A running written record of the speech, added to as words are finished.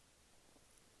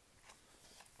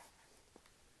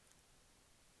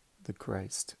The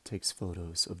Christ takes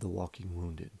photos of the walking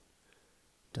wounded,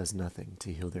 does nothing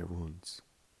to heal their wounds.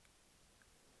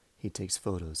 He takes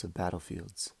photos of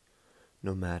battlefields,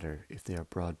 no matter if they are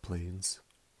broad plains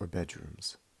or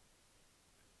bedrooms.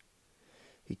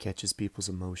 He catches people's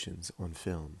emotions on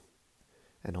film,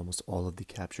 and almost all of the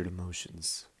captured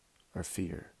emotions are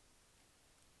fear.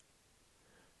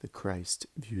 The Christ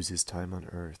views his time on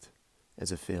earth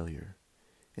as a failure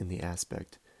in the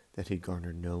aspect that he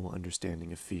garnered no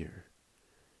understanding of fear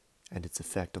and its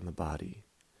effect on the body,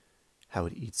 how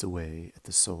it eats away at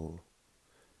the soul,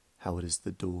 how it is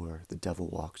the door the devil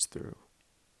walks through.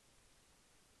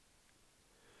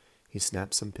 He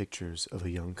snaps some pictures of a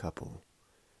young couple,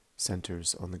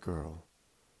 centers on the girl,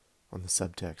 on the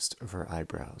subtext of her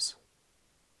eyebrows,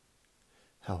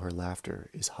 how her laughter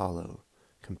is hollow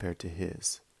compared to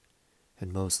his,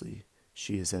 and mostly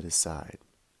she is at his side,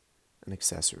 an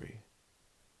accessory.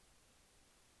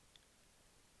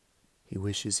 He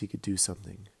wishes he could do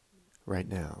something, right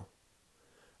now,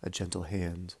 a gentle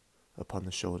hand upon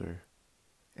the shoulder,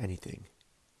 anything.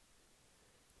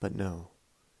 But no,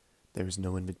 there is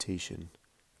no invitation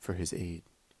for his aid,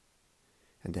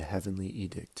 and a heavenly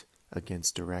edict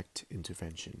against direct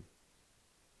intervention.